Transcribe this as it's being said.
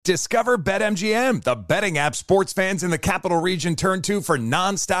Discover BetMGM, the betting app sports fans in the capital region turn to for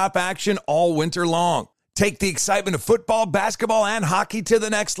nonstop action all winter long. Take the excitement of football, basketball, and hockey to the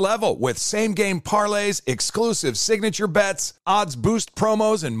next level with same-game parlays, exclusive signature bets, odds boost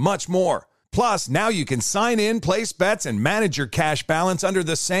promos, and much more. Plus, now you can sign in, place bets, and manage your cash balance under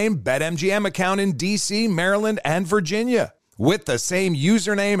the same BetMGM account in D.C., Maryland, and Virginia. With the same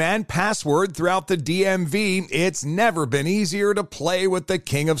username and password throughout the DMV, it's never been easier to play with the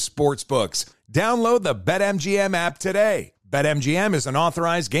king of sportsbooks. Download the BetMGM app today. BetMGM is an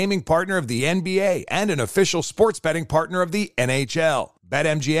authorized gaming partner of the NBA and an official sports betting partner of the NHL.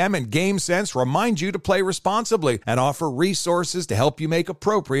 BetMGM and GameSense remind you to play responsibly and offer resources to help you make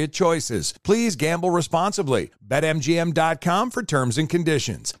appropriate choices. Please gamble responsibly. BetMGM.com for terms and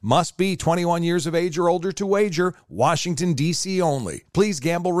conditions. Must be 21 years of age or older to wager. Washington, D.C. only. Please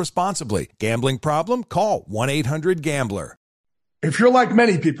gamble responsibly. Gambling problem? Call 1-800-GAMBLER. If you're like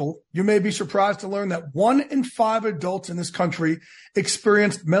many people, you may be surprised to learn that 1 in 5 adults in this country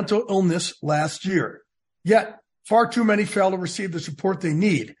experienced mental illness last year. Yet, far too many fail to receive the support they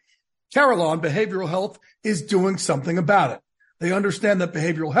need. Carelon Behavioral Health is doing something about it. They understand that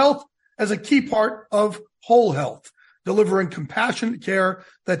behavioral health is a key part of whole health, delivering compassionate care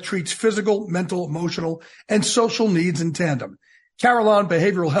that treats physical, mental, emotional, and social needs in tandem. Carelon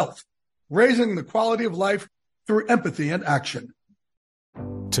Behavioral Health, raising the quality of life through empathy and action.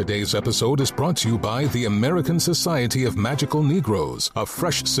 Today's episode is brought to you by the American Society of Magical Negroes, a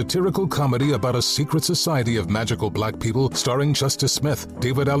fresh satirical comedy about a secret society of magical black people starring Justice Smith,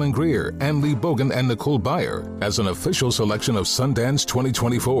 David Allen Greer, Ann Lee Bogan, and Nicole Byer. As an official selection of Sundance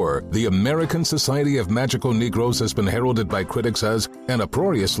 2024, the American Society of Magical Negroes has been heralded by critics as an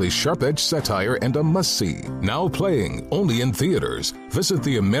uproariously sharp-edged satire and a must-see. Now playing only in theaters. Visit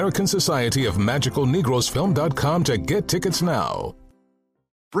the American Society of Magical Negroes Film.com to get tickets now.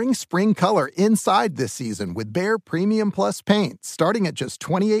 Bring spring color inside this season with Behr Premium Plus paint, starting at just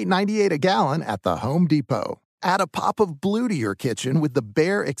 $28.98 a gallon at the Home Depot. Add a pop of blue to your kitchen with the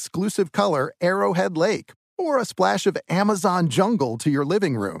Behr exclusive color Arrowhead Lake, or a splash of Amazon Jungle to your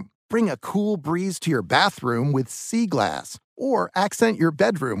living room. Bring a cool breeze to your bathroom with Sea Glass, or accent your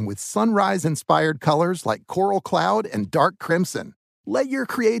bedroom with sunrise-inspired colors like Coral Cloud and Dark Crimson. Let your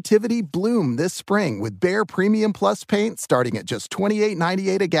creativity bloom this spring with Behr Premium Plus paint starting at just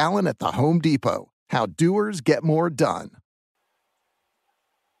 $28.98 a gallon at the Home Depot. How doers get more done.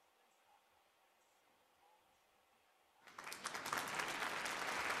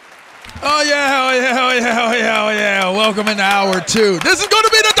 Oh, yeah. Welcome into Hour 2. This is going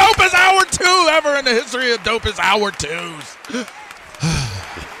to be the dopest Hour 2 ever in the history of dopest Hour 2s.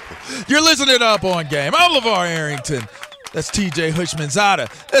 You're listening to Up On Game. I'm LeVar Arrington. That's TJ Hushmanzada.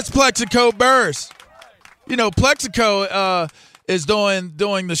 That's Plexico Burress. You know, Plexico is doing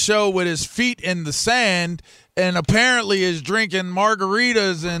the show with his feet in the sand and apparently is drinking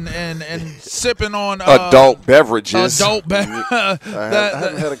margaritas and sipping on adult beverages. I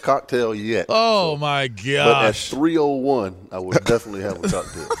haven't had a cocktail yet. Oh, my gosh. But at 3:01, I would definitely have a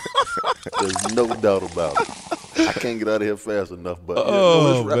cocktail. There's no doubt about it. I can't get out of here fast enough. But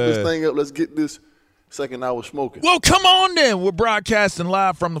let's wrap this thing up. Let's get this second hour smoking. Well, come on then. We're broadcasting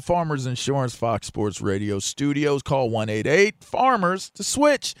live from the Farmers Insurance Fox Sports Radio studios. Call 1-888-FARMERS to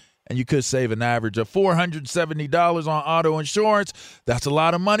switch, and you could save an average of $470 on auto insurance. That's a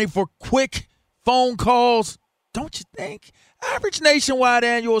lot of money for quick phone calls, don't you think? Average nationwide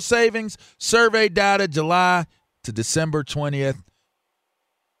annual savings, survey data July to December 20th.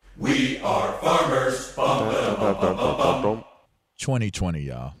 We are farmers. 2020,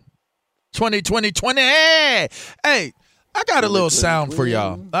 y'all. 2020. Hey, I got a little sound for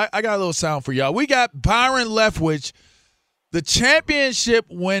y'all. I got a little sound for y'all. We got Byron Leftwich, the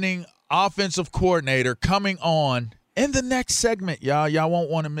championship-winning offensive coordinator, coming on in the next segment, y'all. Y'all won't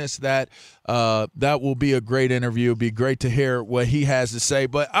want to miss that. That will be a great interview. It'll be great to hear what he has to say.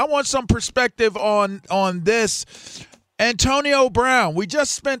 But I want some perspective on this. Antonio Brown, we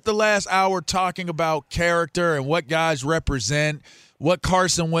just spent the last hour talking about character and what guys represent, what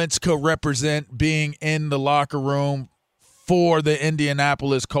Carson Wentz could represent being in the locker room for the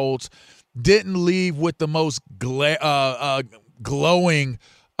Indianapolis Colts. Didn't leave with the most glowing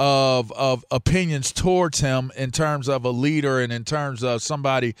of opinions towards him in terms of a leader and in terms of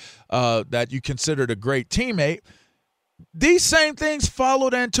somebody that you considered a great teammate. These same things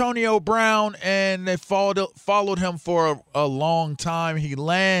followed Antonio Brown, and they followed him for a long time. He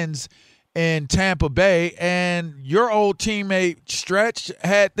lands in Tampa Bay, and your old teammate Stretch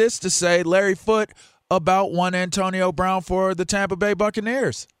had this to say, Larry Foote, about one Antonio Brown for the Tampa Bay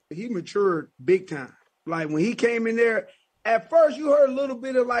Buccaneers. He matured big time. Like when he came in there, at first you heard a little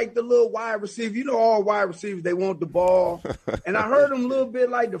bit of like the little wide receiver. You know, all wide receivers, they want the ball. And I heard him a little bit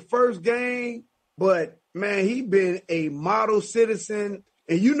like the first game, but man, he been a model citizen.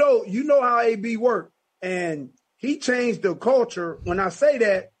 And you know how AB worked. And he changed the culture. When I say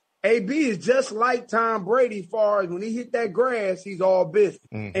that, AB is just like Tom Brady, as far as when he hit that grass, he's all business.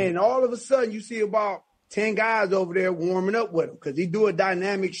 Mm-hmm. And all of a sudden, you see about 10 guys over there warming up with him because he do a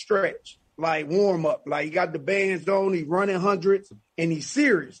dynamic stretch, like warm up. Like he got the bands on, he's running hundreds, and he's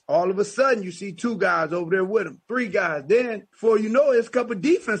serious. All of a sudden, you see 2 guys over there with him, 3 guys. Then, before you know it, it's a couple of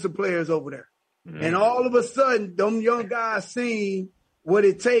defensive players over there. Mm-hmm. And all of a sudden, them young guys seen what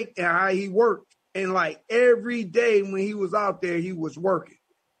it take and how he worked. And like every day when he was out there, he was working.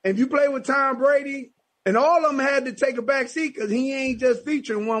 And if you play with Tom Brady, and all of them had to take a back seat because he ain't just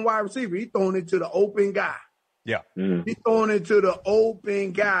featuring one wide receiver. He throwing it to the open guy. Yeah. Mm. He throwing it to the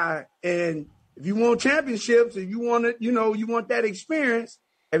open guy. And if you want championships, if you want it, you want that experience,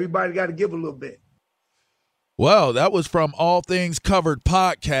 everybody got to give a little bit. Well, that was from All Things Covered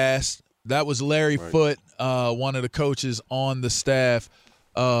podcast. That was Larry Foote, one of the coaches on the staff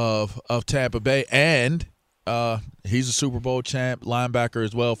of Tampa Bay, and he's a Super Bowl champ linebacker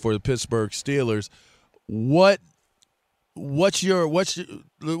as well for the Pittsburgh Steelers. We'll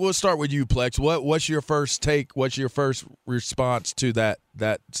start with you, Plex. What's your first take? What's your first response to that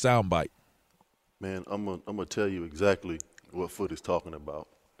soundbite? Man, I'm gonna tell you exactly what Foote is talking about,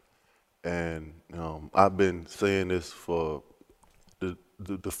 and I've been saying this for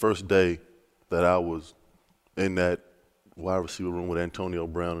the first day that I was in that wide receiver room with Antonio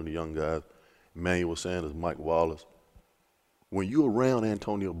Brown and the young guys, Emmanuel Sanders, Mike Wallace. When you're around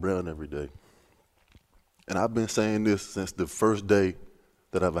Antonio Brown every day, and I've been saying this since the first day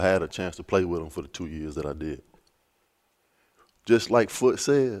that I've had a chance to play with him for the 2 years that I did. Just like Foote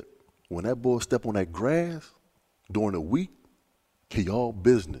said, when that boy step on that grass during the week, he all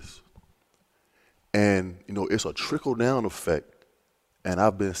business. And, it's a trickle-down effect. And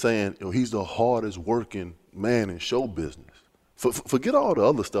I've been saying, he's the hardest working man in show business. Forget all the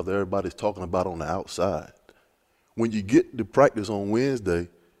other stuff that everybody's talking about on the outside. When you get to practice on Wednesday,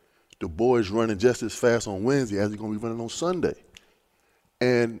 the boy's running just as fast on Wednesday as he's going to be running on Sunday.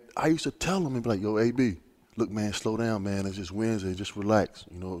 And I used to tell him and be like, yo, AB, look, man, slow down, man. It's just Wednesday. Just relax.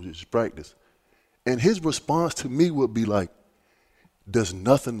 Just practice. And his response to me would be like, there's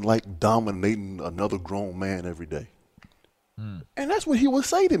nothing like dominating another grown man every day. And that's what he would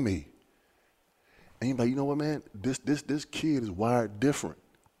say to me. And he'd be like, you know what, man? This kid is wired different.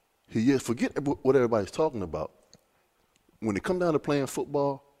 He is. Forget what everybody's talking about. When it comes down to playing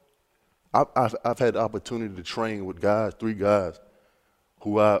football, I've had the opportunity to train with guys, 3 guys,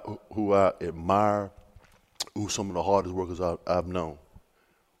 who I admire, who some of the hardest workers I've known.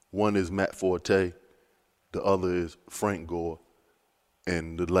 One is Matt Forte, the other is Frank Gore,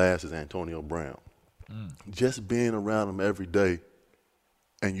 and the last is Antonio Brown. Just being around him every day,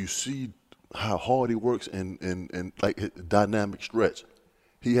 and you see how hard he works and like his dynamic stretch.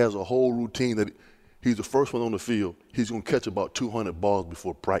 He has a whole routine that he's the first one on the field. He's going to catch about 200 balls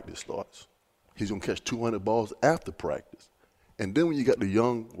before practice starts. He's going to catch 200 balls after practice. And then when you got the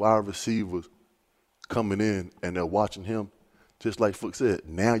young wide receivers coming in and they're watching him, just like Foote said,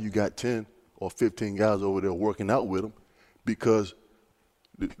 now you got 10 or 15 guys over there working out with him because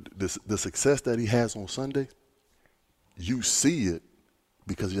the success that he has on Sunday, you see it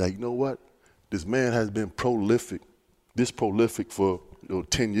because you're like, you know what? This man has been prolific for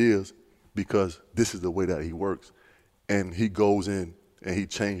 10 years because this is the way that he works. And he goes in and he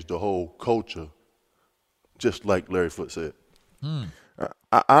changed the whole culture, just like Larry Foote said.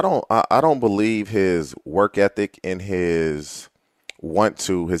 I don't believe his work ethic and his want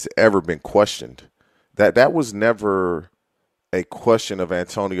to has ever been questioned. That was never a question of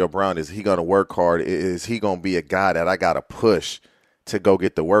Antonio Brown. Is he going to work hard? Is he going to be a guy that I got to push to go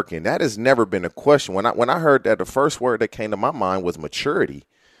get the work in? That has never been a question. When I heard that, the first word that came to my mind was maturity.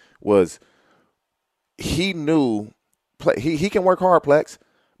 Was he knew he can work hard, Plex,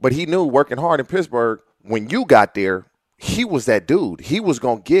 but he knew working hard in Pittsburgh, when you got there, he was that dude. He was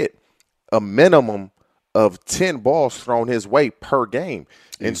going to get a minimum of 10 balls thrown his way per game.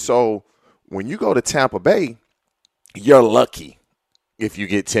 And so when you go to Tampa Bay, you're lucky if you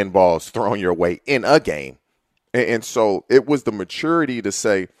get 10 balls thrown your way in a game. And so it was the maturity to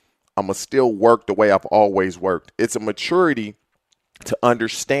say, I'm going to still work the way I've always worked. It's a maturity to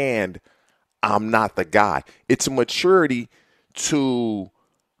understand I'm not the guy. It's a maturity to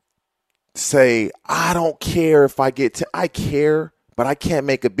say, I don't care if I get I care, but I can't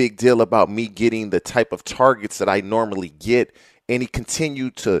make a big deal about me getting the type of targets that I normally get. And he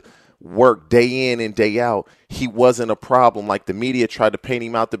continued to work day in and day out, he wasn't a problem like the media tried to paint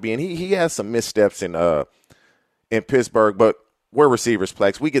him out to be. And he has some missteps in Pittsburgh, but we're receivers,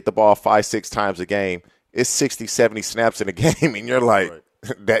 Plex. We get the ball 5-6 times a game. It's 60, 70 snaps in a game, and you're like,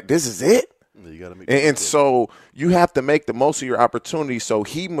 that this is it? You gotta make and so you have to make the most of your opportunity. So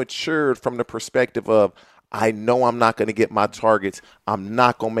he matured from the perspective of, I know I'm not going to get my targets. I'm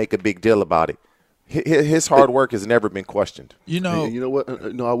not going to make a big deal about it. His hard work has never been questioned. And you know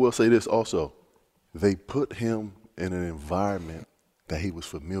what? No, I will say this also. They put him in an environment that he was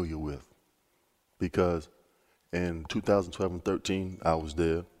familiar with, because in 2012 and 13, I was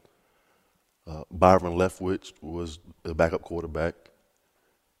there. Byron Leftwich was the backup quarterback.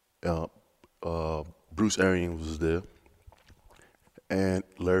 Bruce Arians was there. And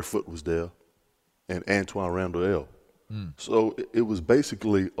Larry Foote was there. And Antoine Randall L. So it was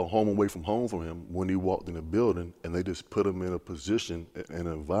basically a home away from home for him when he walked in the building, and they just put him in a position, in an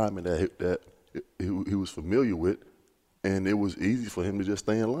environment that he was familiar with, and it was easy for him to just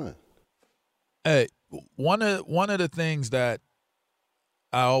stay in line. Hey, one of the things that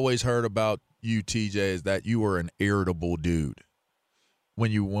I always heard about you, TJ, is that you were an irritable dude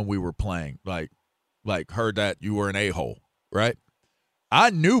when we were playing. Like heard that you were an a-hole, right? I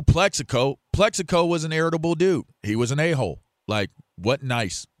knew Plexico. Plexico was an irritable dude. He was an a-hole. Like, wasn't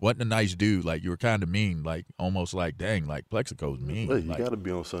a nice dude. Like, you were kind of mean. Like, almost like, dang, like Plexico's mean. Hey, you like, got to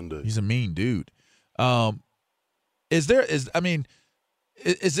be on Sunday. He's a mean dude. Is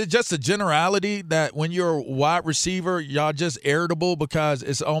it just a generality that when you're a wide receiver, y'all just irritable because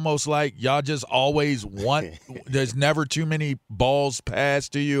it's almost like y'all just always want – there's never too many balls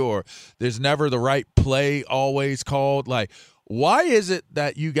passed to you, or there's never the right play always called? Like, why is it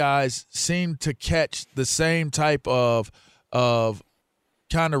that you guys seem to catch the same type of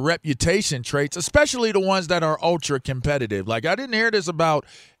kind of reputation traits, especially the ones that are ultra competitive? Like, I didn't hear this about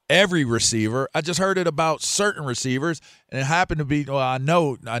every receiver. I just heard it about certain receivers, and it happened to be, well, I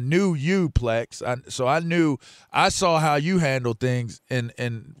knew you, Plex, so I saw how you handle things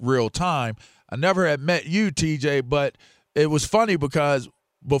in real time. I never had met you, TJ, but it was funny because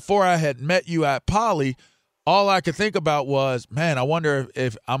before I had met you at Poly, all I could think about was, man, I wonder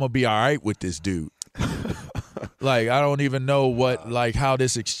if I'm going to be all right with this dude. Like, I don't even know how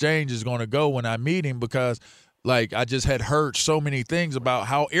this exchange is going to go when I meet him, because like, I just had heard so many things about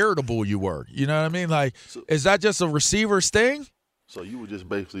how irritable you were. You know what I mean? Like, is that just a receiver's thing? So you were just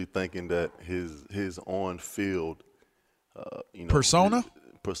basically thinking that his on-field,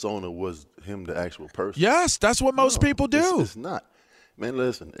 persona was him, the actual person. Yes, that's what most people do. It's not. Man,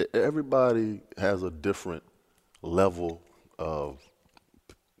 listen, everybody has a different level of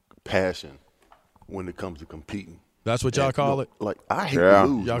passion when it comes to competing. That's what y'all call it? Like, I hate to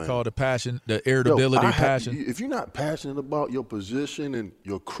lose, y'all man. call it the passion, the irritability passion. If you're not passionate about your position and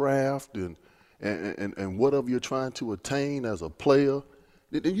your craft and whatever you're trying to attain as a player,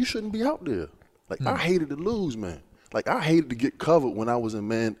 then you shouldn't be out there. Like, I hated to lose, man. Like, I hated to get covered when I was in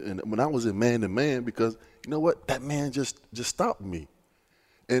man-to-man, because you know what? That man just stopped me.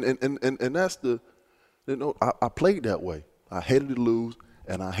 And that's I played that way. I hated to lose,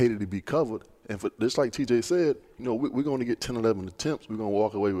 and I hated to be covered. And just like TJ said, we're going to get 10, 11 attempts. We're going to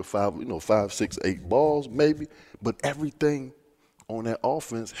walk away with 5, 6, 8 balls maybe. But everything on that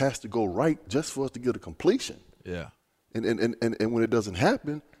offense has to go right just for us to get a completion. Yeah. And when it doesn't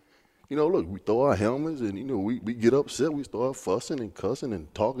happen, look, we throw our helmets and, we get upset. We start fussing and cussing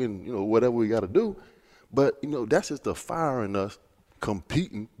and talking, whatever we got to do. But, that's just the fire in us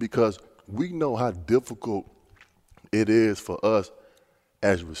competing, because we know how difficult it is for us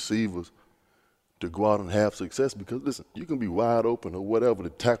as receivers to go out and have success, because, listen, you can be wide open or whatever, the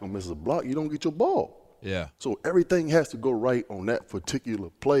tackle misses a block, you don't get your ball. Yeah. So everything has to go right on that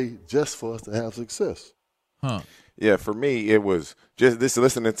particular play just for us to have success. Huh. Yeah, for me, it was just this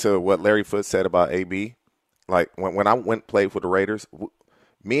listening to what Larry Foote said about AB. Like, when I went and played for the Raiders,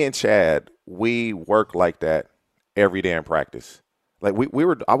 me and Chad, we worked like that every day in practice. Like,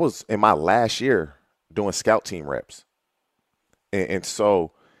 I was in my last year doing scout team reps. And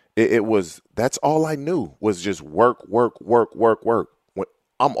so it was, that's all I knew was just work.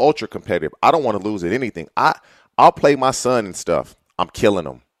 I'm ultra competitive. I don't want to lose at anything. I'll play my son and stuff. I'm killing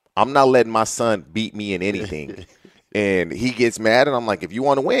him. I'm not letting my son beat me in anything. And he gets mad, and I'm like, if you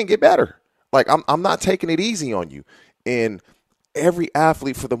want to win, get better. Like, I'm not taking it easy on you. And every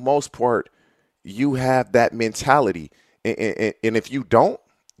athlete, for the most part, you have that mentality. And if you don't,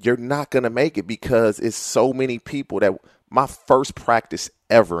 you're not going to make it, because it's so many people that my first practice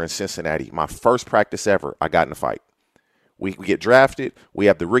ever in Cincinnati, I got in a fight We get drafted. We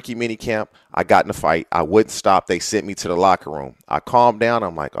have the rookie mini camp. I got in a fight. I wouldn't stop. They sent me to the locker room. I calmed down.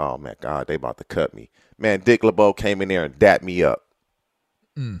 I'm like, oh, my God, they about to cut me. Man, Dick LeBeau came in there and dapped me up.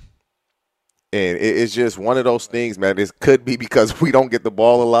 And it's just one of those things, man. It could be because we don't get the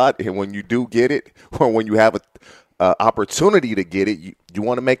ball a lot. And when you do get it, or when you have an opportunity to get it, you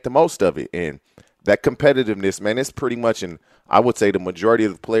want to make the most of it. And that competitiveness, man, it's pretty much in, I would say, the majority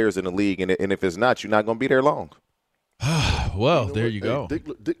of the players in the league. And if it's not, you're not going to be there long. Well, there you go.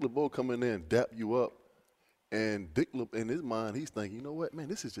 Dick LeBeau come in there and dap you up, and Dick in his mind, he's thinking, you know what, man,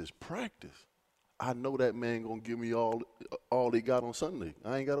 this is just practice. I know that man gonna give me all he got on Sunday.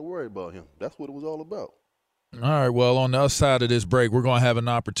 I ain't got to worry about him. That's what it was all about. All right, well, on the other side of this break, we're going to have an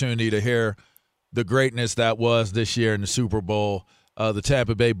opportunity to hear the greatness that was this year in the Super Bowl. The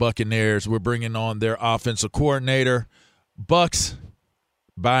Tampa Bay Buccaneers, we're bringing on their offensive coordinator, Bucs,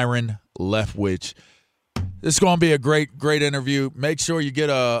 Byron Leftwich. This is going to be a great interview. Make sure you get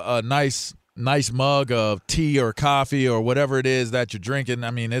a nice mug of tea or coffee or whatever it is that you're drinking.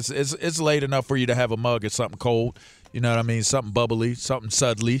 I mean, it's late enough for you to have a mug of something cold. You know what I mean? Something bubbly, something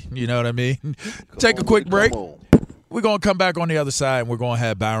suddly. You know what I mean? Take a quick break. We're going to come back on the other side, and we're going to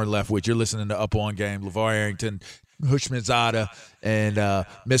have Byron Leftwich. You're listening to Up On Game. LeVar Arrington, Hushmanzada, and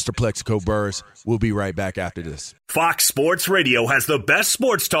Mr. Plexico Burress. We'll be right back after this. Fox Sports Radio has the best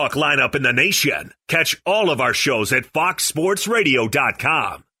sports talk lineup in the nation. Catch all of our shows at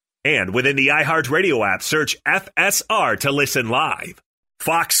foxsportsradio.com. And within the iHeartRadio app, search FSR to listen live.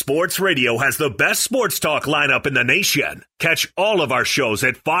 Fox Sports Radio has the best sports talk lineup in the nation. Catch all of our shows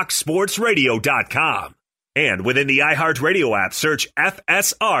at foxsportsradio.com. And within the iHeartRadio app, search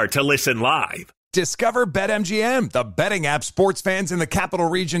FSR to listen live. Discover BetMGM, the betting app sports fans in the capital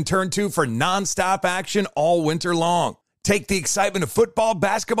region turn to for nonstop action all winter long. Take the excitement of football,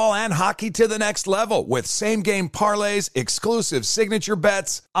 basketball, and hockey to the next level with same-game parlays, exclusive signature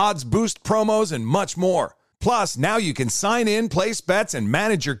bets, odds boost promos, and much more. Plus, now you can sign in, place bets, and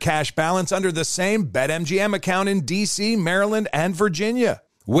manage your cash balance under the same BetMGM account in D.C., Maryland, and Virginia.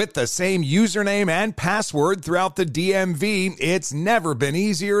 With the same username and password throughout the DMV, it's never been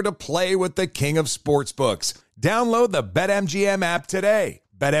easier to play with the king of sportsbooks. Download the BetMGM app today.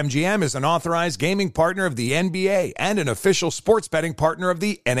 BetMGM is an authorized gaming partner of the NBA and an official sports betting partner of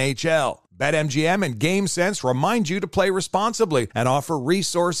the NHL. BetMGM and GameSense remind you to play responsibly and offer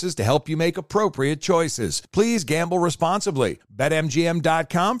resources to help you make appropriate choices. Please gamble responsibly.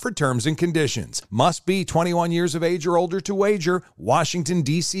 BetMGM.com for terms and conditions. Must be 21 years of age or older to wager. Washington,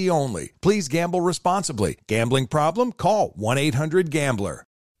 D.C. only. Please gamble responsibly. Gambling problem? Call 1-800-GAMBLER.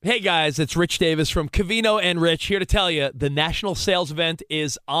 Hey guys, it's Rich Davis from Covino and Rich here to tell you the national sales event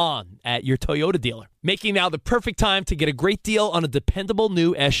is on at your Toyota dealer, making now the perfect time to get a great deal on a dependable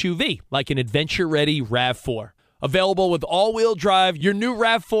new SUV like an adventure-ready RAV4. Available with all-wheel drive, your new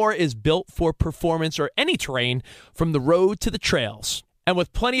RAV4 is built for performance or any terrain from the road to the trails. And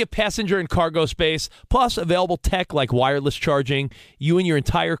with plenty of passenger and cargo space, plus available tech like wireless charging, you and your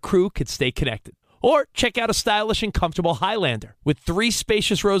entire crew could stay connected. Or check out a stylish and comfortable Highlander with 3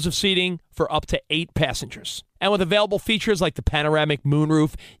 spacious rows of seating for up to 8 passengers. And with available features like the panoramic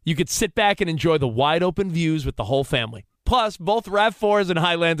moonroof, you could sit back and enjoy the wide-open views with the whole family. Plus, both RAV4s and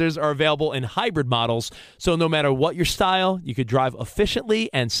Highlanders are available in hybrid models, so no matter what your style, you could drive efficiently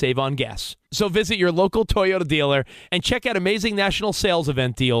and save on gas. So visit your local Toyota dealer and check out amazing national sales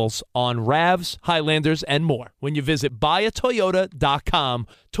event deals on RAVs, Highlanders, and more when you visit buyatoyota.com.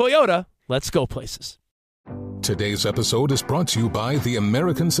 Toyota, let's go places. Today's episode is brought to you by the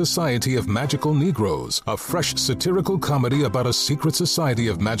American Society of Magical Negroes, a fresh satirical comedy about a secret society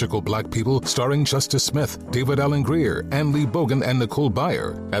of magical black people starring Justice Smith, David Allen Greer, Ann Lee Bogan, and Nicole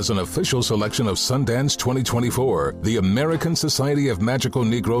Byer. As an official selection of Sundance 2024, the American Society of Magical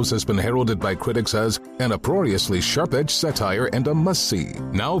Negroes has been heralded by critics as an uproariously sharp-edged satire and a must-see.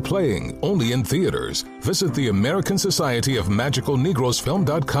 Now playing only in theaters. Visit the American Society of Magical Negroes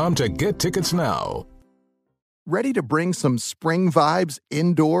Film.com to get tickets now. Ready to bring some spring vibes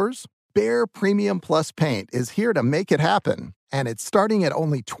indoors? Behr Premium Plus paint is here to make it happen, and it's starting at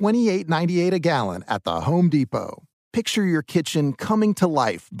only $28.98 a gallon at the Home Depot. Picture your kitchen coming to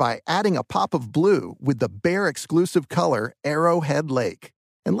life by adding a pop of blue with the Behr exclusive color Arrowhead Lake.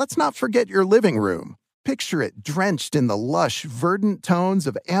 And let's not forget your living room. Picture it drenched in the lush, verdant tones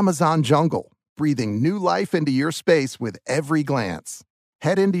of Amazon jungle, breathing new life into your space with every glance.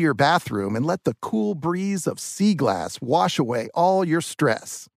 Head into your bathroom and let the cool breeze of sea glass wash away all your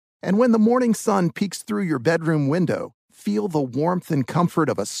stress. And when the morning sun peeks through your bedroom window, feel the warmth and comfort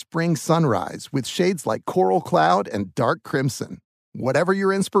of a spring sunrise with shades like coral cloud and dark crimson. Whatever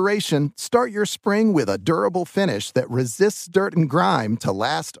your inspiration, start your spring with a durable finish that resists dirt and grime to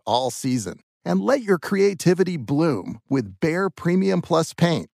last all season. And let your creativity bloom with Behr Premium Plus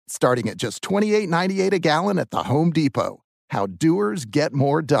paint, starting at just $28.98 a gallon at the Home Depot. How doers get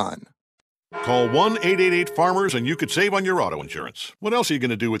more done. Call 1-888-FARMERS and you could save on your auto insurance. What else are you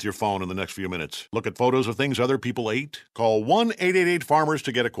going to do with your phone in the next few minutes? Look at photos of things other people ate? Call 1-888-FARMERS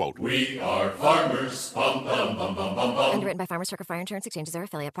to get a quote. We are farmers. Bum, bum, bum, bum, bum, bum. Underwritten by Farmers Circle Fire Insurance Exchanges or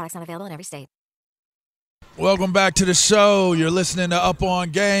affiliate. Products not available in every state. Welcome back to the show. You're listening to Up On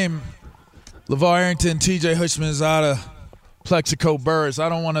Game. LeVar Arrington, TJ Houshmandzadeh, Plexico Burress. I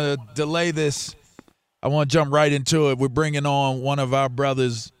don't want to delay this. I want to jump right into it. We're bringing on one of our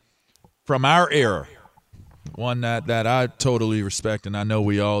brothers from our era, one that I totally respect, and I know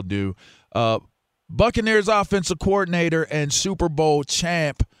we all do. Buccaneers offensive coordinator and Super Bowl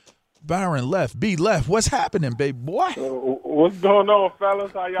champ, Byron Leftwich. B. Left, what's happening, baby boy? What's going on,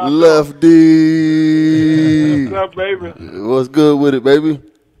 fellas? How y'all Lefty. What's up, baby? What's good with it, baby?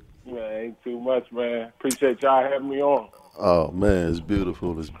 Man, ain't too much, man. Appreciate y'all having me on. Oh, man, it's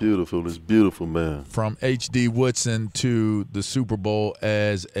beautiful. It's beautiful. It's beautiful, man. From H.D. Woodson to the Super Bowl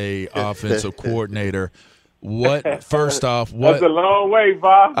as a offensive coordinator. What? First off, what? That's a long way,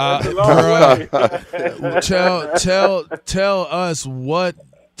 Bob. That's a long way. tell us what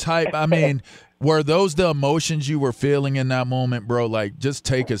type. I mean, were those the emotions you were feeling in that moment, bro? Like, just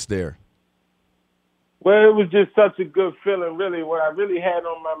take us there. Well, it was just such a good feeling, really. What I really had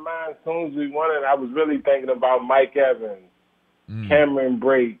on my mind as soon as we won it, I was really thinking about Mike Evans, Cameron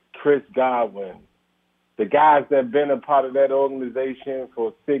Brate, Chris Godwin, the guys that have been a part of that organization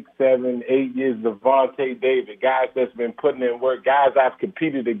for 6, 7, 8 years, Lavonte David, guys that's been putting in work, guys I've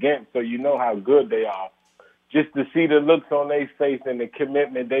competed against, so you know how good they are. Just to see the looks on their face and the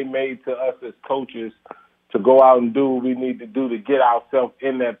commitment they made to us as coaches to go out and do what we need to do to get ourselves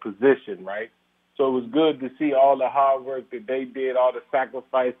in that position, right? So it was good to see all the hard work that they did, all the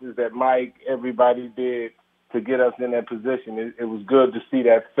sacrifices that Mike, everybody did to get us in that position. It was good to see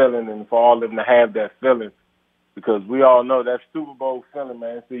that feeling and for all of them to have that feeling because we all know that Super Bowl feeling,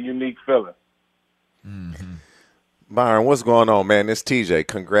 man, it's a unique feeling. Mm-hmm. Byron, what's going on, man? It's TJ.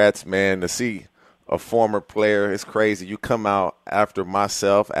 Congrats, man, to see a former player. It's crazy. You come out after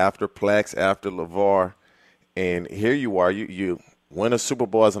myself, after Plex, after LeVar, and here you are. You win a Super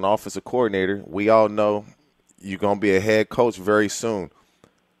Bowl as an offensive coordinator. We all know you're going to be a head coach very soon.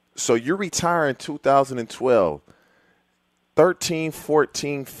 So you retire in 2012. 13,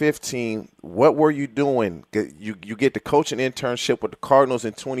 14, 15, what were you doing? You get the coaching internship with the Cardinals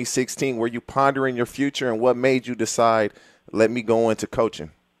in 2016. Were you pondering your future, and what made you decide, let me go into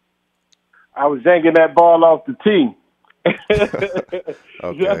coaching? I was yanking that ball off the tee.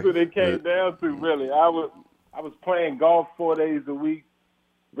 Okay. That's what it came down to, really. I was playing golf 4 days a week.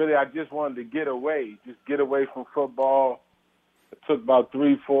 Really, I just wanted to get away from football. It took about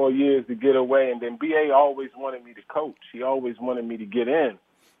 3-4 years to get away, and then B.A. always wanted me to coach. He always wanted me to get in.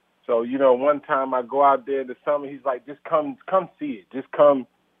 So, one time I go out there in the summer, he's like, just come see it. Just come.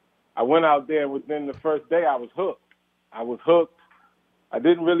 I went out there, and within the first day, I was hooked. I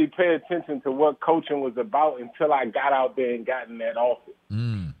didn't really pay attention to what coaching was about until I got out there and got in that office.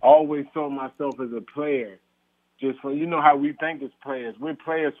 Always saw myself as a player. Just for, how we think as players. We're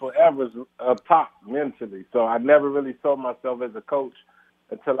players forever up top mentally. So I never really saw myself as a coach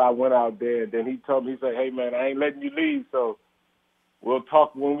until I went out there. And then he told me, he said, hey, man, I ain't letting you leave, so we'll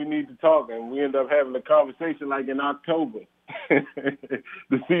talk when we need to talk. And we end up having a conversation like in October.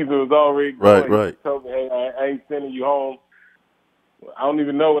 The season was already going. Right. He told me, hey, I ain't sending you home. I don't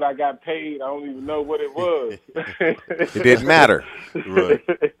even know what I got paid. I don't even know what it was. It didn't matter. Right.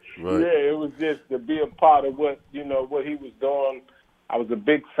 Yeah, it was just to be a part of what he was doing. I was a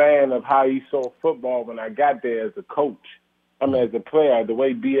big fan of how he saw football when I got there as a coach. As a player, the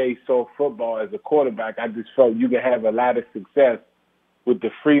way B.A. saw football as a quarterback, I just felt you could have a lot of success with the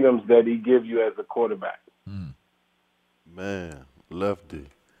freedoms that he gives you as a quarterback. Man, Lefty.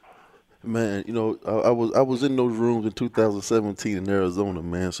 Man, I was in those rooms in 2017 in Arizona,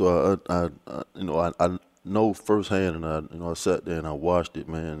 man. So I know firsthand, and I sat there and I watched it,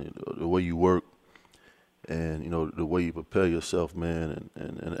 man. The way you work, and the way you prepare yourself, man,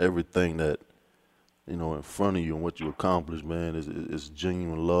 and everything that in front of you and what you accomplish, man, is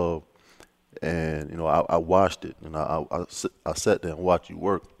genuine love. And I watched it, and I sat there and watched you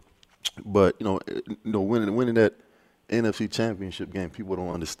work. But winning that NFC Championship game, people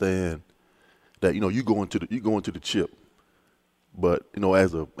don't understand that you go into the chip, but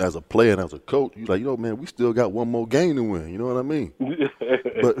as a player and as a coach, you're like, man, we still got one more game to win. You know what I mean?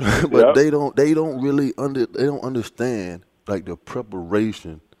 But they don't understand like the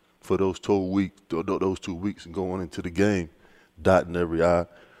preparation for those 2 weeks and going into the game, dotting every I,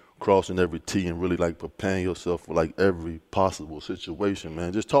 crossing every T, and really like preparing yourself for like every possible situation,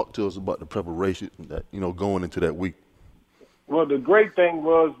 man. Just talk to us about the preparation that, going into that week. Well, the great thing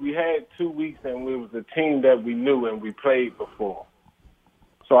was we had 2 weeks and it was a team that we knew and we played before.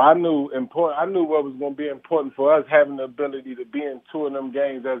 So I knew what was going to be important for us, having the ability to be in 2 of them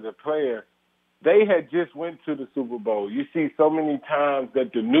games as a player. They had just went to the Super Bowl. You see so many times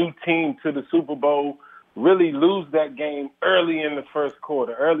that the new team to the Super Bowl really lose that game early in the first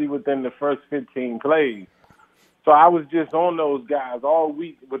quarter, early within the first 15 plays. So I was just on those guys all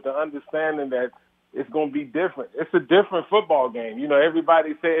week with the understanding that it's going to be different. It's a different football game.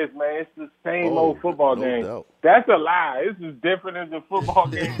 Everybody says, man, it's the same old football game. Doubt. That's a lie. This is different than the football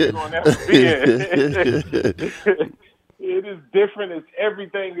game you're going to ever be in. It is different as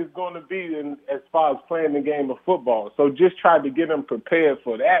everything is going to be as far as playing the game of football. So just try to get them prepared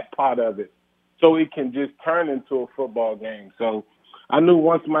for that part of it so it can just turn into a football game. So I knew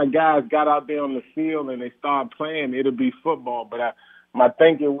once my guys got out there on the field and they started playing, it'll be football. But my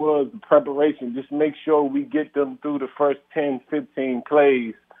thinking was the preparation, just make sure we get them through the first 10, 15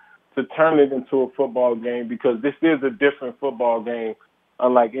 plays to turn it into a football game, because this is a different football game,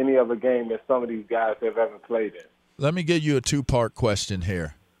 unlike any other game that some of these guys have ever played in. Let me give you a 2-part question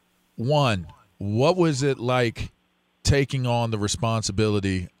here. One, what was it like taking on the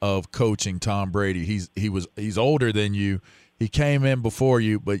responsibility of coaching Tom Brady? He's older than you. He came in before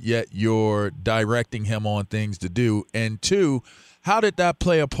you, but yet you're directing him on things to do. And 2, how did that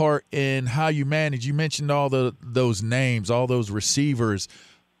play a part in how you manage? You mentioned all those names, all those receivers.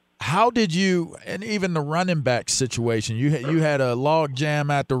 How did you, and even the running back situation, you had a log jam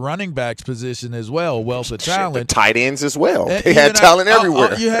at the running backs position as well, wealth of talent. The tight ends as well. They had talent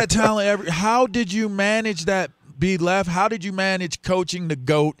everywhere. You had talent How did you manage that, B. Left? How did you manage coaching the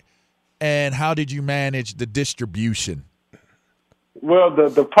GOAT, and how did you manage the distribution? Well,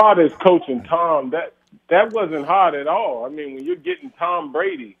 the part is coaching Tom. That wasn't hard at all. I mean, when you're getting Tom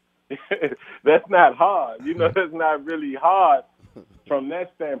Brady, that's not hard. That's not really hard. From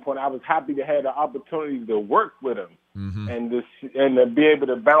that standpoint, I was happy to have the opportunity to work with him and to be able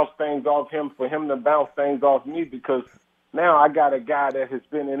to bounce things off him, for him to bounce things off me, because now I got a guy that has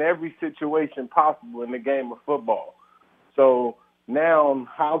been in every situation possible in the game of football. So now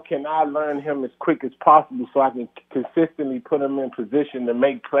how can I learn him as quick as possible so I can consistently put him in position to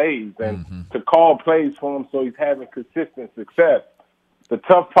make plays and to call plays for him so he's having consistent success. The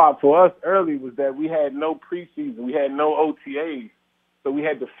tough part for us early was that we had no preseason. We had no OTAs. So we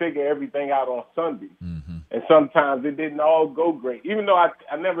had to figure everything out on Sunday. And sometimes it didn't all go great. Even though I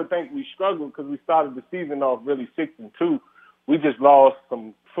never think we struggled, because we started the season off really 6-2. We just lost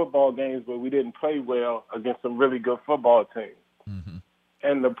some football games where we didn't play well against some really good football teams.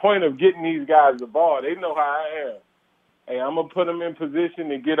 And the point of getting these guys the ball, they know how I am. Hey, I'm going to put them in position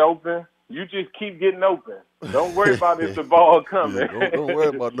to get open. You just keep getting open. Don't worry about if the ball coming. Yeah, don't worry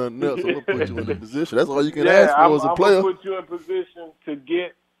about nothing else. I'm going to put you in the position. That's all you can ask for as a player. I'm going to put you in position to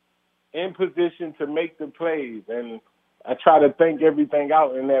get in position to make the plays. And I try to think everything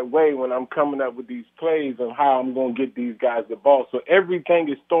out in that way when I'm coming up with these plays and how I'm going to get these guys the ball. So everything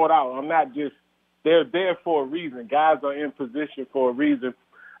is thought out. I'm not just – they're there for a reason. Guys are in position for a reason.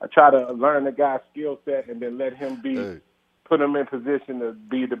 I try to learn the guy's skill set and then let him be put him in position to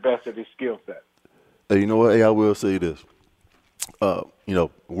be the best at his skill set. Hey, you know what? Hey, I will say this.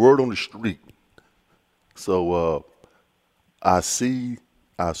 Word on the street. So I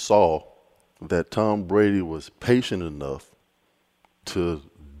saw that Tom Brady was patient enough to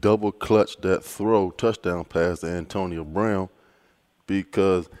double clutch that touchdown pass to Antonio Brown,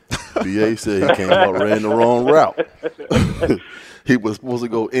 because BA said he came out ran the wrong route. He was supposed to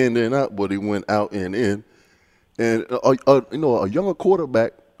go in and out, but he went out and in. And a younger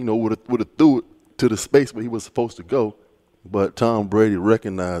quarterback, would have threw it to the space where he was supposed to go, but Tom Brady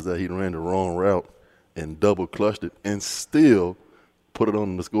recognized that he ran the wrong route and double clutched it and still put it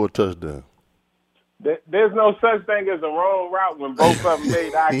on to score a touchdown. There's no such thing as a wrong route when both of them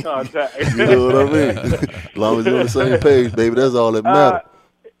made eye contact. You know what I mean? As long as you're on the same page, baby, that's all that matters.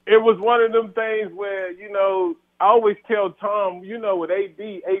 It was one of them things where, I always tell Tom, with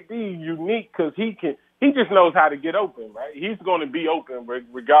AD unique because he just knows how to get open, right? He's going to be open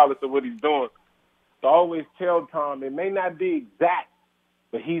regardless of what he's doing. So I always tell Tom, it may not be exact,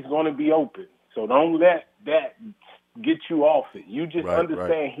 but he's going to be open. So don't let that get you off it. You just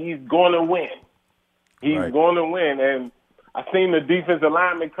understand he's going to win. He's going to win. And I seen the defensive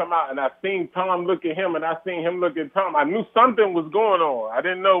lineman come out, and I seen Tom look at him, and I seen him look at Tom. I knew something was going on. I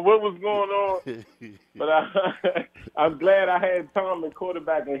didn't know what was going on, but I'm glad I had Tom at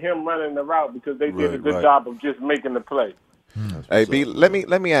quarterback and him running the route because they did a good job of just making the play. Hey, B, let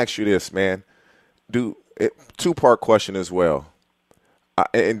me ask you this, man. Two-part question as well.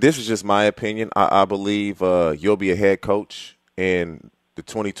 And this is just my opinion. I believe you'll be a head coach in the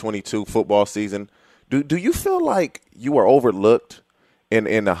 2022 football season. Do you feel like you were overlooked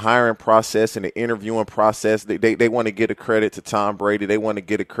in the hiring process and the interviewing process? They want to get a credit to Tom Brady. They want to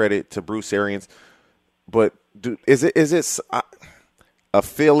get a credit to Bruce Arians. But is it a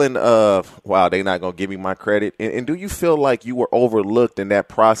feeling of, wow, they're not going to give me my credit? And do you feel like you were overlooked in that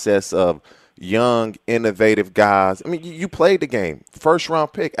process of young, innovative guys? I mean, you played the game,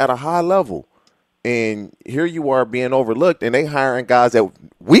 first-round pick at a high level. And here you are being overlooked, and they hiring guys that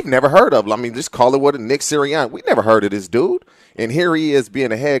we've never heard of. I mean, just call it what a Nick Sirianni. We never heard of this dude. And here he is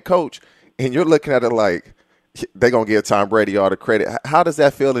being a head coach, and you're looking at it like they're going to give Tom Brady all the credit. How does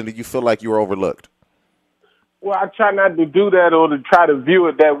that feel, and do you feel like you were overlooked? Well, I try not to do that or to try to view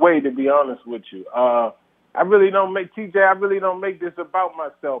it that way, to be honest with you. I really don't make this about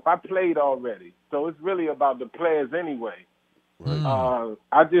myself. I played already, so it's really about the players anyway.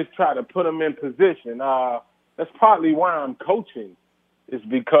 I just try to put them in position. That's partly why I'm coaching, is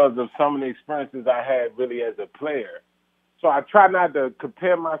because of some of the experiences I had really as a player. So I try not to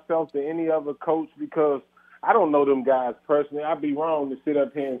compare myself to any other coach because I don't know them guys personally. I'd be wrong to sit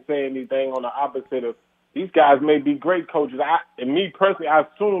up here and say anything on the opposite of these guys may be great coaches. And me personally, I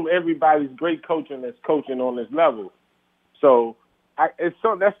assume everybody's great coaching that's coaching on this level. So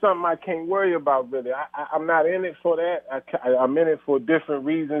that's something I can't worry about, really. I'm not in it for that. I'm in it for different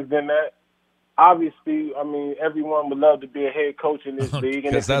reasons than that. Obviously, I mean, everyone would love to be a head coach in this league.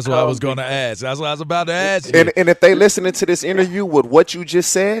 Because that's what I was going to ask. That's what I was about to ask you. And if they listening to this interview with what you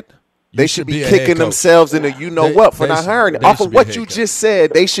just said, they should be kicking themselves in the you-know-what for not hiring. Off of what you just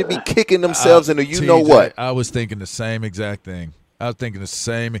said, they should be kicking themselves in the you-know-what. I was thinking the same exact thing. I was thinking the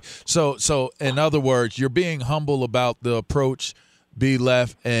same. So in other words, you're being humble about the approach be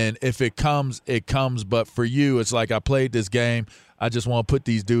left, and if it comes, it comes. But for you, it's like I played this game. I just want to put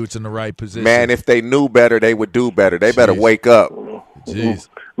these dudes in the right position. Man, if they knew better, they would do better. They better wake up. Jeez.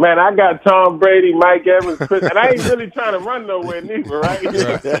 Man, I got Tom Brady, Mike Evans, Chris, and I ain't really trying to run nowhere neither, right? You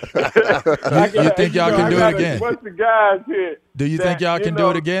think y'all can do it again? What's the guys here? Do you think y'all can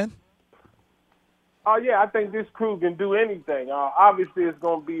do it again? Oh, yeah, I think this crew can do anything. Obviously, it's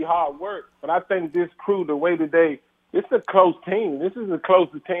going to be hard work, but I think this crew, the way that it's a close team. This is the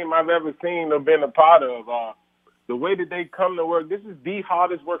closest team I've ever seen or been a part of. The way that they come to work, this is the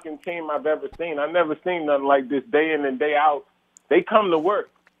hardest working team I've ever seen. I've never seen nothing like this day in and day out. They come to work.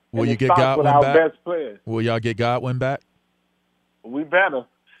 Will you get Godwin back? Best players. Will y'all get Godwin back? We better.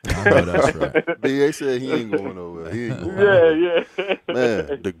 I know that's right. B.A. said he ain't going nowhere. He ain't going yeah.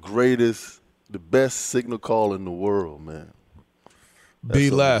 Man, the best signal call in the world, man.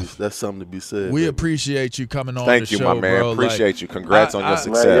 That's something to be said. We baby. appreciate you coming on Thank the you, show, my man. bro. Appreciate you. Congrats on your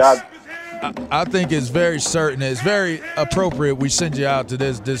success. I think it's very certain. It's very appropriate we send you out to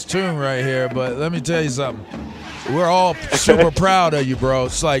this tune right here. But let me tell you something. We're all super proud of you, bro.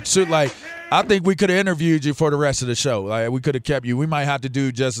 It's like I think we could have interviewed you for the rest of the show. Like we could have kept you. We might have to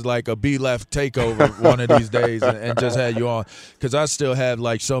do just like a B Left takeover one of these days and just had you on because I still have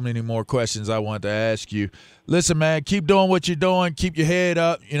like so many more questions I want to ask you. Listen, man, keep doing what you're doing. Keep your head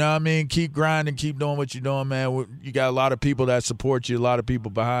up. You know what I mean? Keep grinding. Keep doing what you're doing, man. You got a lot of people that support you, a lot of people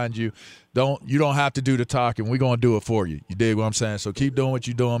behind you. You don't have to do the talking. We're going to do it for you. You dig what I'm saying? So keep doing what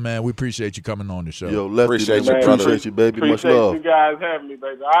you're doing, man. We appreciate you coming on the show. Yo, Lefty, appreciate you, baby. Appreciate Much love. you guys having me,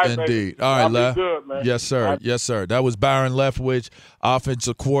 baby. All right, Indeed. Baby. All right, Lef. Good, man. Yes, sir. Right. Yes, sir. That was Byron Leftwich,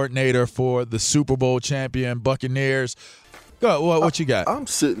 offensive coordinator for the Super Bowl champion Buccaneers. Go. What you got? I'm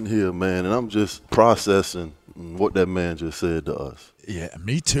sitting here, man, and I'm just processing what that man just said to us. Yeah,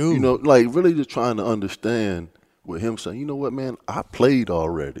 me too. You know, like really just trying to understand with him saying, you know what, man, I played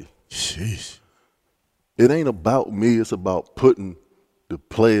already. Jeez. It ain't about me. It's about putting the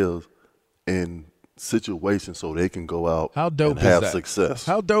players in situations so they can go out and have success.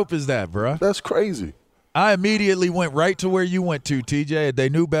 How dope is that, bro? That's crazy. I immediately went right to where you went to, TJ. If they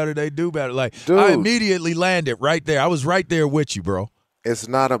knew better, they do better. Like, Dude. I immediately landed right there. I was right there with you, bro. It's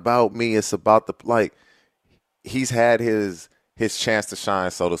not about me. It's about he's had his chance to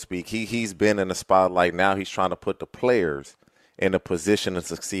shine, so to speak. He's been in the spotlight. Now he's trying to put the players in a position to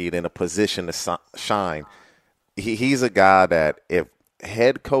succeed, in a position to shine. He's a guy that if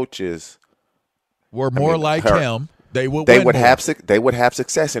head coaches were more like him, they would have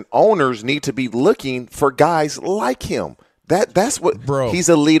success. And owners need to be looking for guys like him. That's what, bro. He's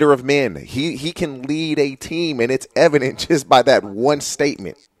a leader of men. He can lead a team, and it's evident just by that one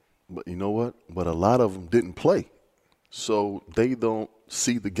statement. But you know what? But a lot of them didn't play, so they don't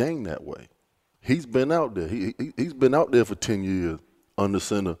see the game that way. He's been out there. He's been out there for 10 years under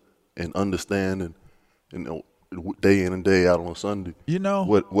center and understanding, day in and day out on Sunday. You know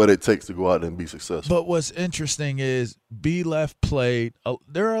what it takes to go out there and be successful. But what's interesting is B. Left played.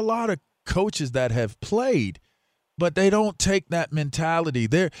 There are a lot of coaches that have played, but they don't take that mentality.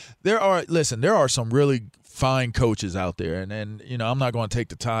 There are some really fine coaches out there, and I'm not going to take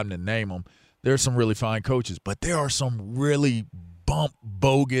the time to name them. There are some really fine coaches, but there are some really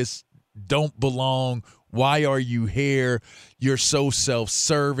bogus, don't belong. Why are you here? You're so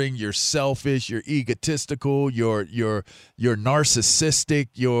self-serving. You're selfish. You're egotistical. You're narcissistic.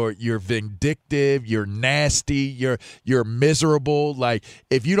 You're vindictive. You're nasty. You're miserable. Like,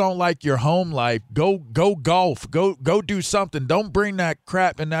 if you don't like your home life, go golf. Go do something. Don't bring that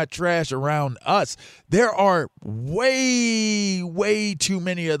crap and that trash around us. There are way, way too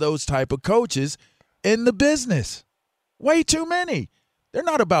many of those type of coaches in the business. Way too many. They're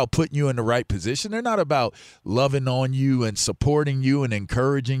not about putting you in the right position. They're not about loving on you and supporting you and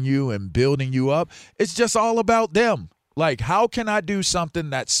encouraging you and building you up. It's just all about them. Like, how can I do something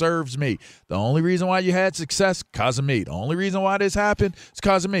that serves me? The only reason why you had success, because of me. The only reason why this happened is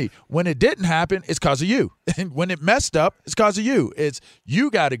because of me. When it didn't happen, it's because of you. And when it messed up, it's because of you. It's you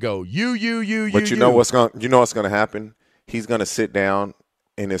got to go. But you know what's going to happen? He's going to sit down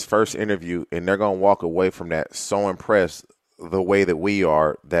in his first interview, and they're going to walk away from that so impressed the way that we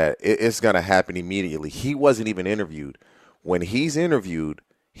are, that it's going to happen immediately. He wasn't even interviewed. When he's interviewed,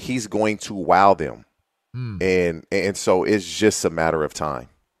 he's going to wow them. And so it's just a matter of time.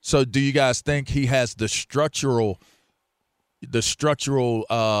 So do you guys think he has the structural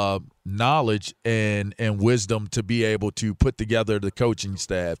knowledge and wisdom to be able to put together the coaching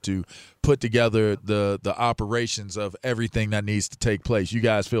staff, to put together the operations of everything that needs to take place? You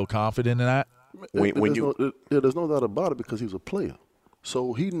guys feel confident in that? There's no doubt about it, because he's a player,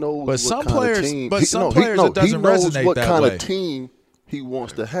 so he knows. But some players, it doesn't resonate that way. He knows what kind of team he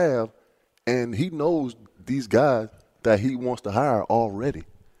wants to have, and he knows these guys that he wants to hire already.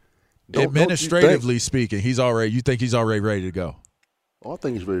 Administratively speaking, you think he's already ready to go? Oh, I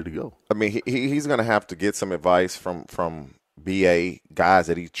think he's ready to go. I mean, he's going to have to get some advice from BA, guys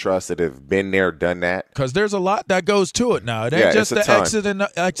that he trusts that have been there, done that. Because there's a lot that goes to it now. It ain't just the exit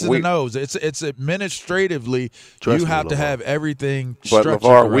and O's. It's administratively, you have to have everything structured.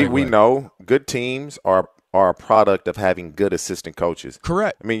 But LeVar, we know good teams are a product of having good assistant coaches.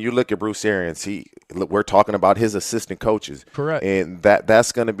 Correct. I mean, you look at Bruce Arians. We're talking about his assistant coaches. Correct. And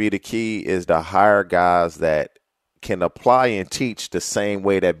that's going to be the key, is to hire guys that can apply and teach the same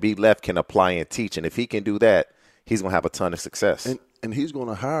way that B. Left can apply and teach. And if he can do that, he's going to have a ton of success. And he's going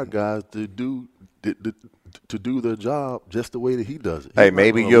to hire guys to do their job just the way that he does it. Hey,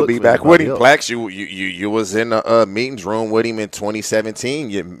 maybe you'll be back with him, Plax. You was in a meetings room with him in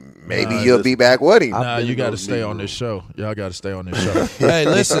 2017. Maybe you'll be back with him. Nah, you got to stay on this show. Y'all got to stay on this show. Hey,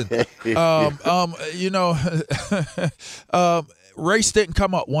 listen, race didn't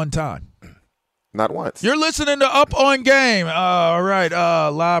come up one time. Not once. You're listening to Up On Game. All right,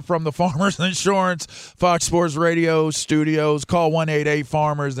 live from the Farmers Insurance Fox Sports Radio studios. Call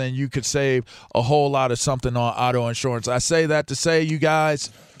 1-888-FARMERS, and you could save a whole lot of something on auto insurance. I say that to say, you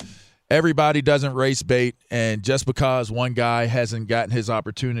guys, everybody doesn't race bait, and just because one guy hasn't gotten his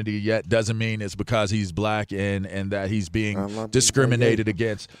opportunity yet doesn't mean it's because he's black and that he's being discriminated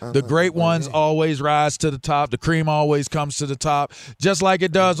against. The great ones always rise to the top. The cream always comes to the top, just like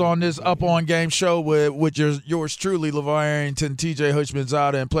it does on this Up On Game show with yours truly, LeVar Arrington, TJ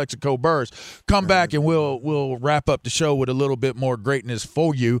Hushmanzada, and Plexico Burrs. Come back and we'll wrap up the show with a little bit more greatness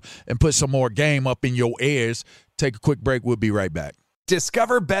for you and put some more game up in your ears. Take a quick break. We'll be right back.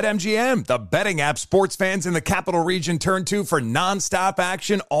 Discover BetMGM, the betting app sports fans in the capital region turn to for nonstop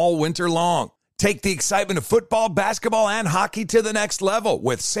action all winter long. Take the excitement of football, basketball, and hockey to the next level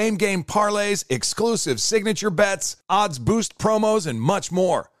with same-game parlays, exclusive signature bets, odds boost promos, and much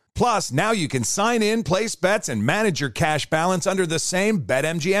more. Plus, now you can sign in, place bets, and manage your cash balance under the same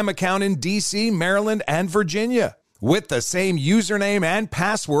BetMGM account in D.C., Maryland, and Virginia. With the same username and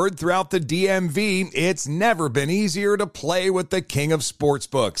password throughout the DMV, it's never been easier to play with the king of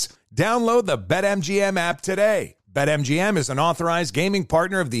sportsbooks. Download the BetMGM app today. BetMGM is an authorized gaming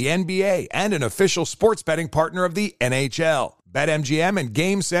partner of the NBA and an official sports betting partner of the NHL. BetMGM and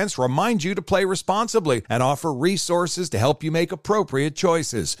GameSense remind you to play responsibly and offer resources to help you make appropriate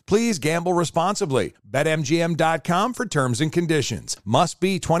choices. Please gamble responsibly. BetMGM.com for terms and conditions. Must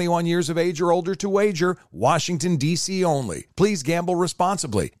be 21 years of age or older to wager. Washington, D.C. only. Please gamble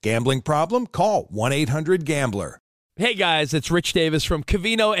responsibly. Gambling problem? Call 1-800-GAMBLER. Hey guys, it's Rich Davis from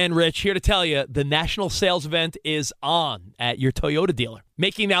Covino and Rich here to tell you the national sales event is on at your Toyota dealer,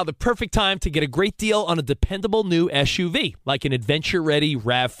 making now the perfect time to get a great deal on a dependable new SUV like an adventure-ready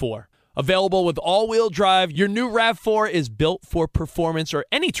RAV4. Available with all-wheel drive, your new RAV4 is built for performance or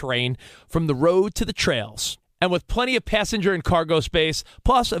any terrain from the road to the trails. And with plenty of passenger and cargo space,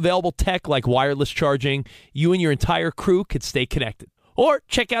 plus available tech like wireless charging, you and your entire crew could stay connected. Or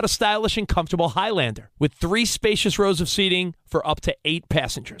check out a stylish and comfortable Highlander with 3 spacious rows of seating for up to 8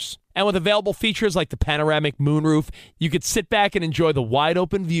 passengers. And with available features like the panoramic moonroof, you could sit back and enjoy the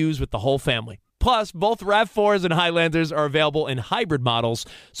wide-open views with the whole family. Plus, both RAV4s and Highlanders are available in hybrid models,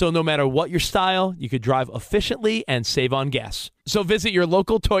 so no matter what your style, you could drive efficiently and save on gas. So visit your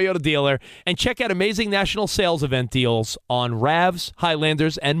local Toyota dealer and check out amazing national sales event deals on RAVs,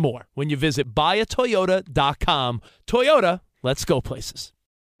 Highlanders, and more when you visit buyatoyota.com. Toyota, let's go places.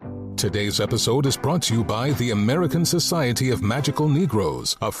 Today's episode is brought to you by the American Society of Magical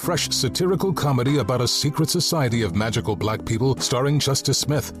Negroes, a fresh satirical comedy about a secret society of magical black people starring Justice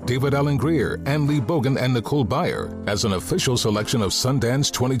Smith, David Allen Greer, Ann Lee Bogan, and Nicole Byer. As an official selection of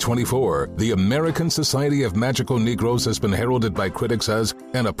Sundance 2024, the American Society of Magical Negroes has been heralded by critics as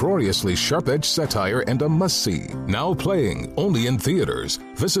an uproariously sharp-edged satire and a must-see. Now playing only in theaters.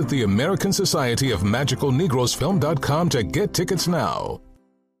 Visit the American Society of Magical Negroes Film.com to get tickets now.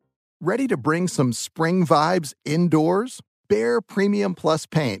 Ready to bring some spring vibes indoors? Behr Premium Plus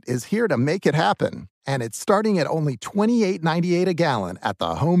Paint is here to make it happen, and it's starting at only $28.98 a gallon at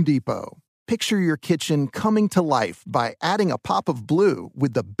the Home Depot. Picture your kitchen coming to life by adding a pop of blue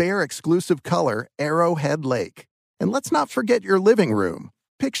with the Behr exclusive color Arrowhead Lake. And let's not forget your living room.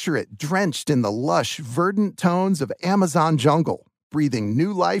 Picture it drenched in the lush, verdant tones of Amazon jungle, breathing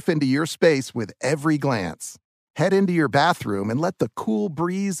new life into your space with every glance. Head into your bathroom and let the cool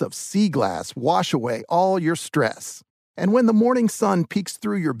breeze of sea glass wash away all your stress. And when the morning sun peeks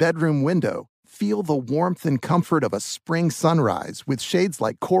through your bedroom window, feel the warmth and comfort of a spring sunrise with shades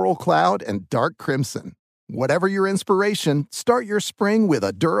like coral cloud and dark crimson. Whatever your inspiration, start your spring with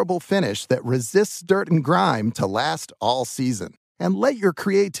a durable finish that resists dirt and grime to last all season. And let your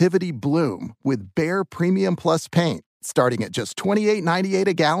creativity bloom with Behr Premium Plus Paint, starting at just $28.98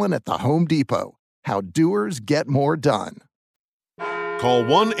 a gallon at the Home Depot. How doers get more done. Call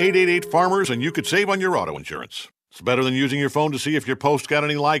 1-888-FARMERS and you could save on your auto insurance. It's better than using your phone to see if your post got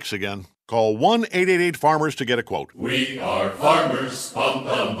any likes again. Call 1-888-FARMERS to get a quote. We are farmers. Bum,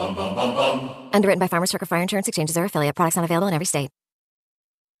 bum, bum, bum, bum, bum. Underwritten by Farmers Truck Fire Insurance Exchanges or affiliate. Products not available in every state.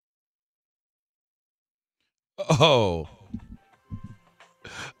 Oh,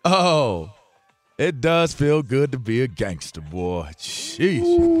 it does feel good to be a gangster, boy.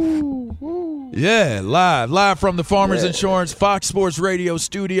 Jeez. Yeah, live from the Farmers Insurance Fox Sports Radio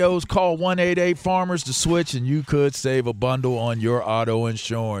studios. Call 1-888-FARMERS to switch, and you could save a bundle on your auto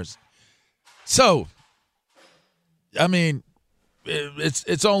insurance. So, I mean,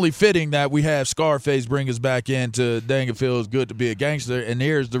 it's only fitting that we have Scarface bring us back into Dang It Feels Good to Be a Gangster, and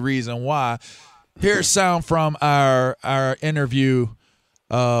here's the reason why. Here's sound from our interview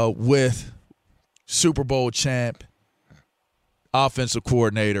with Super Bowl champ, offensive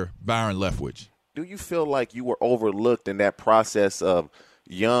coordinator Byron Leftwich. Do you feel like you were overlooked in that process of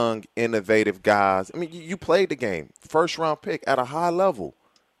young, innovative guys? I mean, you played the game, first-round pick at a high level,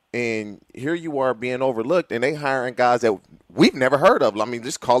 and here you are being overlooked, and they hiring guys that we've never heard of. I mean,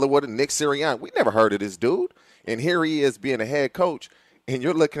 just call it what a Nick Sirianni. We never heard of this dude, and here he is being a head coach, and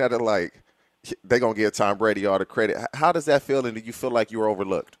you're looking at it like they're going to give Tom Brady all the credit. How does that feel, and do you feel like you were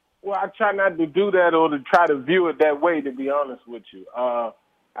overlooked? Well, I try not to do that or to try to view it that way, to be honest with you.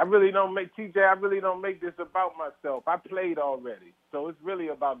 I really don't make this about myself. I played already, so it's really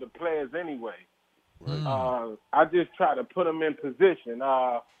about the players anyway. I just try to put them in position.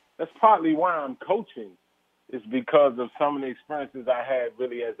 That's partly why I'm coaching, is because of some of the experiences I had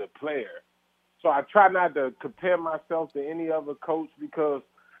really as a player. So I try not to compare myself to any other coach because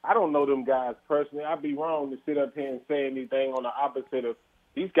I don't know them guys personally. I'd be wrong to sit up here and say anything on the opposite of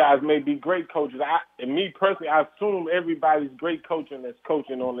these guys may be great coaches. And me personally, I assume everybody's great coaching that's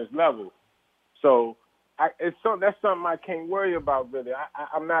coaching on this level. So that's something I can't worry about, really.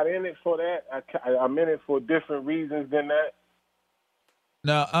 I'm not in it for that. I'm in it for different reasons than that.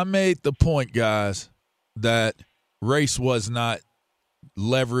 Now, I made the point, guys, that race was not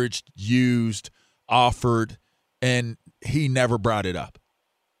leveraged, used, offered, and he never brought it up.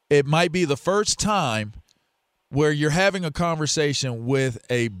 It might be the first time where you're having a conversation with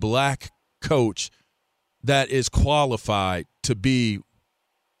a black coach that is qualified to be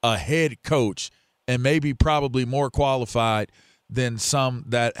a head coach and maybe probably more qualified than some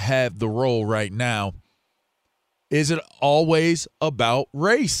that have the role right now. Is it always about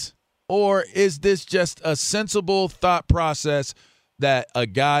race? Or is this just a sensible thought process that a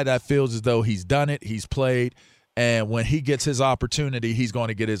guy that feels as though he's done it, he's played, and when he gets his opportunity, he's going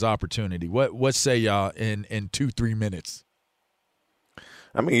to get his opportunity? What say y'all in 2-3 minutes?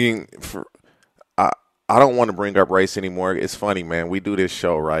 I mean, I don't want to bring up race anymore. It's funny, man. We do this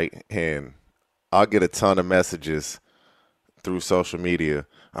show, right? And I'll get a ton of messages through social media.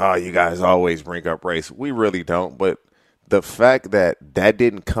 Oh, you guys always bring up race. We really don't. But the fact that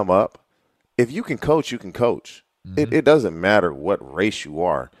didn't come up, if you can coach, you can coach. Mm-hmm. It doesn't matter what race you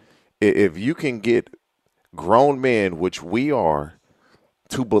are. If you can get grown men, which we are,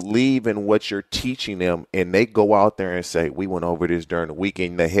 to believe in what you're teaching them, and they go out there and say, we went over this during the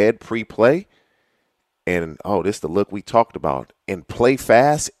weekend, the head pre-play, and, this is the look we talked about, and play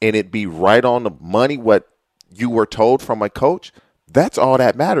fast, and it be right on the money what you were told from a coach, that's all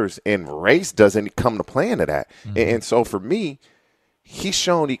that matters. And race doesn't come to play into that. Mm-hmm. And so for me, he's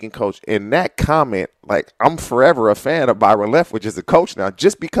shown he can coach. And that comment, like, I'm forever a fan of Byron Leftwich as a coach now,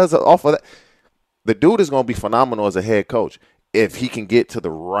 just because off of that. The dude is going to be phenomenal as a head coach if he can get to the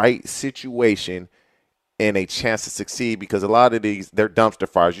right situation and a chance to succeed, because a lot of these, they're dumpster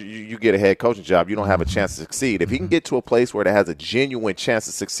fires. You get a head coaching job, you don't have a chance to succeed. If he can get to a place where it has a genuine chance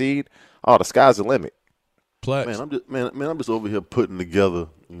to succeed, the sky's the limit. Man, I'm just over here putting together,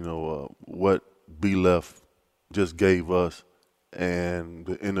 what B. Left just gave us and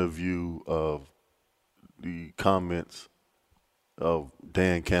the interview of the comments of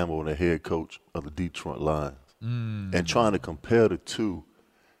Dan Campbell, the head coach of the Detroit Lions, and trying to compare the two,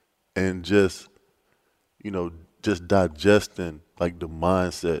 and just digesting like the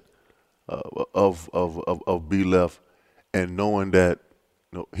mindset of B. Left, and knowing that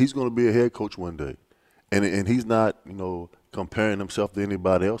he's going to be a head coach one day. And he's not, comparing himself to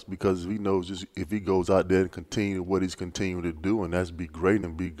anybody else, because he knows just if he goes out there and continue what he's continuing to do, and that's be great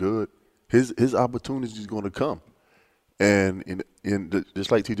and be good, his opportunity is going to come. And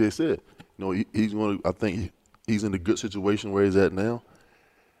just like TJ said, he's going to. I think he's in a good situation where he's at now,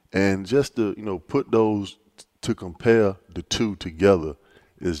 and just to put those to compare the two together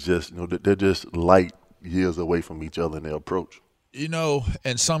is just they're just light years away from each other in their approach.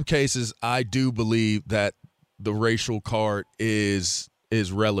 In some cases, I do believe that the racial card is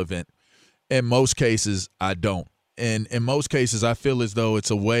relevant. In most cases, I don't. And in most cases, I feel as though it's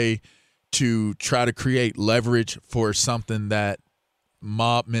a way to try to create leverage for something that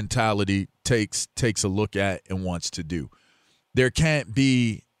mob mentality takes a look at and wants to do. There can't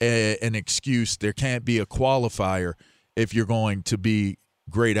be an excuse. There can't be a qualifier if you're going to be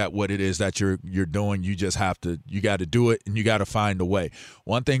great at what it is that you're doing. You got to do it, and you got to find a way.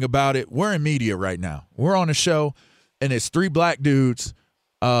 One thing about it, we're in media right now. We're on a show, and it's 3 black dudes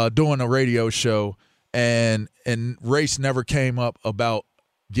doing a radio show, and race never came up about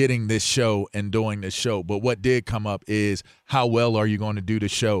getting this show and doing this show. But what did come up is, how well are you going to do the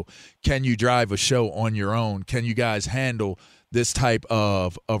show? Can you drive a show on your own? Can you guys handle this type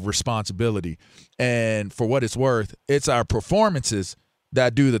of responsibility? And for what it's worth, it's our performances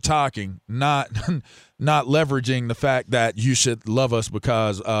that do the talking, not leveraging the fact that you should love us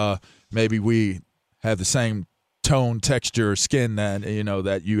because maybe we have the same tone, texture, skin that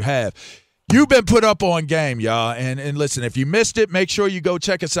that you have. You've been put up on game, y'all. And listen, if you missed it, make sure you go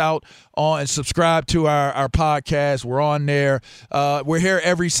check us out and subscribe to our podcast. We're on there. We're here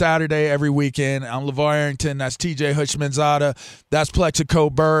every Saturday, every weekend. I'm LeVar Arrington. That's TJ Hutchmanzada. That's Plexico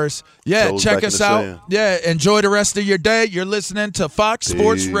Burris. Yeah, Toes check us out. Sand. Yeah, enjoy the rest of your day. You're listening to Fox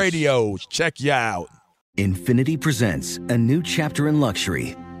Sports Radio. Check you out. Infiniti presents a new chapter in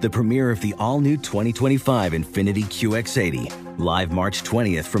luxury. The premiere of the all-new 2025 Infiniti QX80, live March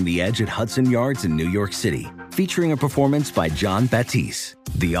 20th from the Edge at Hudson Yards in New York City, featuring a performance by John Batiste.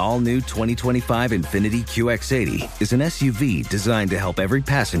 The all-new 2025 Infiniti QX80 is an SUV designed to help every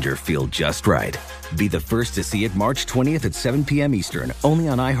passenger feel just right. Be the first to see it March 20th at 7 p.m. Eastern, only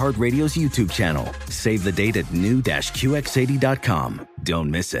on iHeartRadio's YouTube channel. Save the date at new-QX80.com.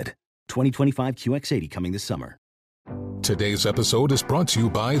 Don't miss it. 2025 QX80 coming this summer. Today's episode is brought to you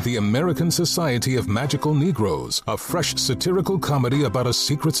by the American Society of Magical Negroes, a fresh satirical comedy about a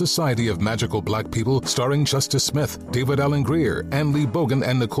secret society of magical black people starring Justice Smith, David Allen Greer, Ann Lee Bogan,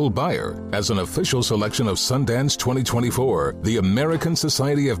 and Nicole Byer. As an official selection of Sundance 2024, the American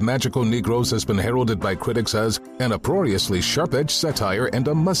Society of Magical Negroes has been heralded by critics as an uproariously sharp-edged satire and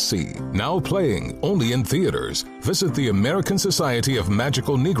a must-see. Now playing only in theaters. Visit the American Society of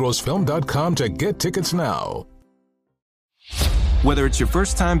Magical Negroes Film.com to get tickets now. Whether it's your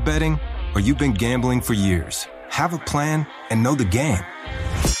first time betting or you've been gambling for years, have a plan and know the game.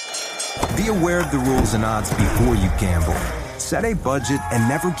 Be aware of the rules and odds before you gamble. Set a budget and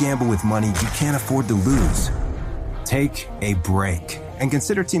never gamble with money you can't afford to lose. Take a break and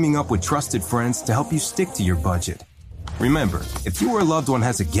consider teaming up with trusted friends to help you stick to your budget. Remember, if you or a loved one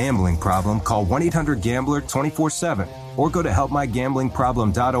has a gambling problem, call 1-800-GAMBLER 24/7 or go to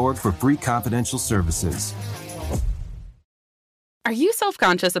helpmygamblingproblem.org for free confidential services. Are you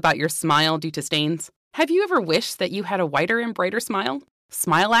self-conscious about your smile due to stains? Have you ever wished that you had a whiter and brighter smile?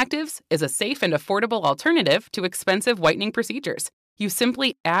 Smile Actives is a safe and affordable alternative to expensive whitening procedures. You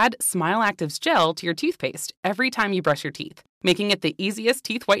simply add Smile Actives gel to your toothpaste every time you brush your teeth, making it the easiest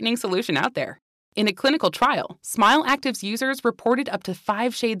teeth whitening solution out there. In a clinical trial, Smile Actives users reported up to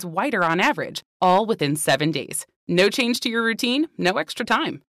 5 shades whiter on average, all within 7 days. No change to your routine, no extra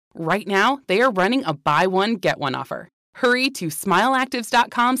time. Right now, they are running a buy one, get one offer. Hurry to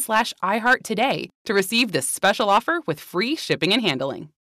smileactives.com/iHeart today to receive this special offer with free shipping and handling.